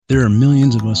There are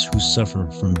millions of us who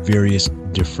suffer from various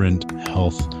different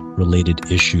health-related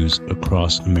issues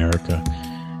across America.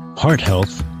 Heart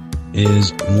health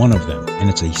is one of them, and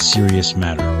it's a serious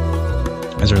matter.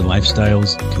 As our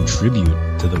lifestyles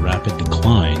contribute to the rapid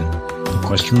decline, the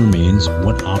question remains,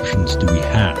 what options do we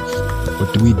have?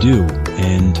 What do we do?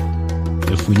 And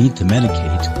if we need to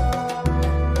medicate,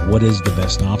 what is the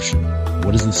best option?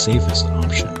 What is the safest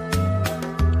option?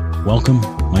 Welcome.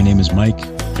 My name is Mike.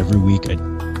 Every week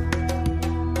I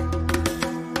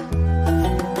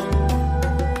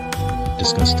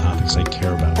discuss topics I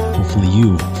care about. Hopefully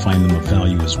you find them of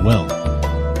value as well.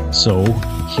 So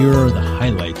here are the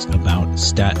highlights about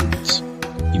statins.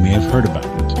 You may have heard about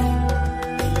it.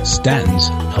 Statins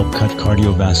help cut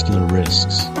cardiovascular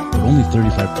risks, but only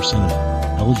 35%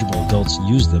 of eligible adults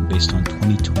use them based on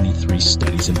 2023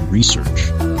 studies and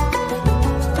research.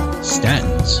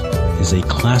 Statins is a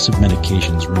class of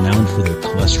medications renowned for their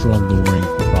cholesterol-lowering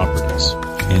properties,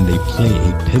 and they play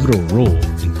a pivotal role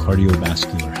in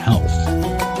cardiovascular health.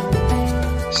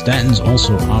 Statins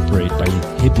also operate by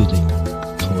inhibiting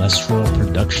cholesterol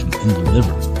production in the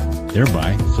liver,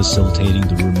 thereby facilitating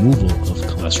the removal of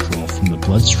cholesterol from the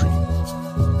bloodstream.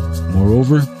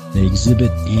 Moreover, they exhibit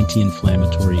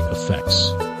anti-inflammatory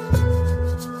effects.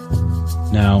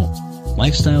 Now,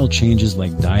 lifestyle changes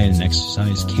like diet and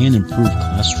exercise can improve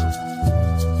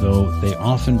cholesterol, though they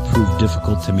often prove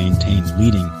difficult to maintain,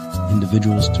 leading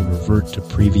individuals to revert to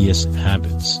previous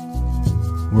habits.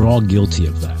 We're all guilty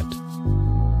of that.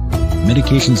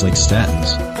 Medications like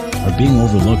statins are being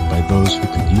overlooked by those who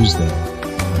could use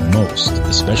them most,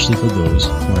 especially for those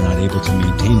who are not able to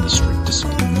maintain the strict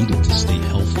discipline needed to stay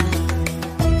healthy.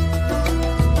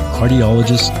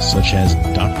 Cardiologists such as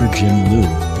Dr. Jim Liu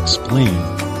explain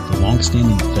the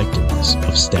long-standing effectiveness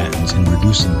of statins in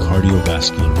reducing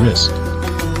cardiovascular risk,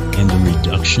 and the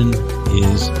reduction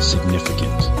is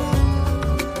significant.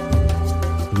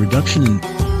 The reduction in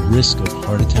risk of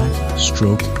heart attack,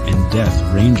 stroke, and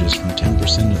death ranges from 10%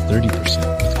 to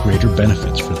 30%, with greater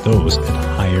benefits for those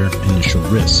at higher initial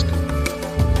risk.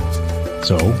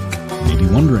 So, you may be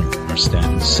wondering, are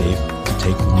statins safe to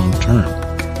take long term?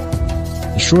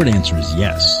 The short answer is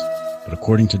yes, but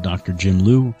according to Dr. Jim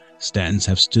Liu, statins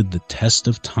have stood the test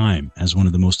of time as one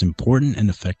of the most important and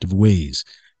effective ways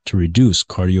to reduce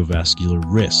cardiovascular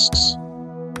risks.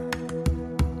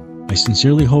 I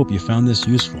sincerely hope you found this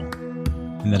useful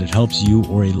and that it helps you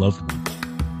or a loved one.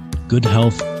 Good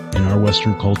health in our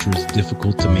Western culture is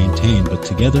difficult to maintain, but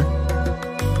together,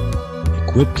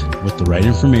 equipped with the right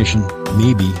information,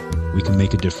 maybe we can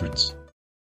make a difference.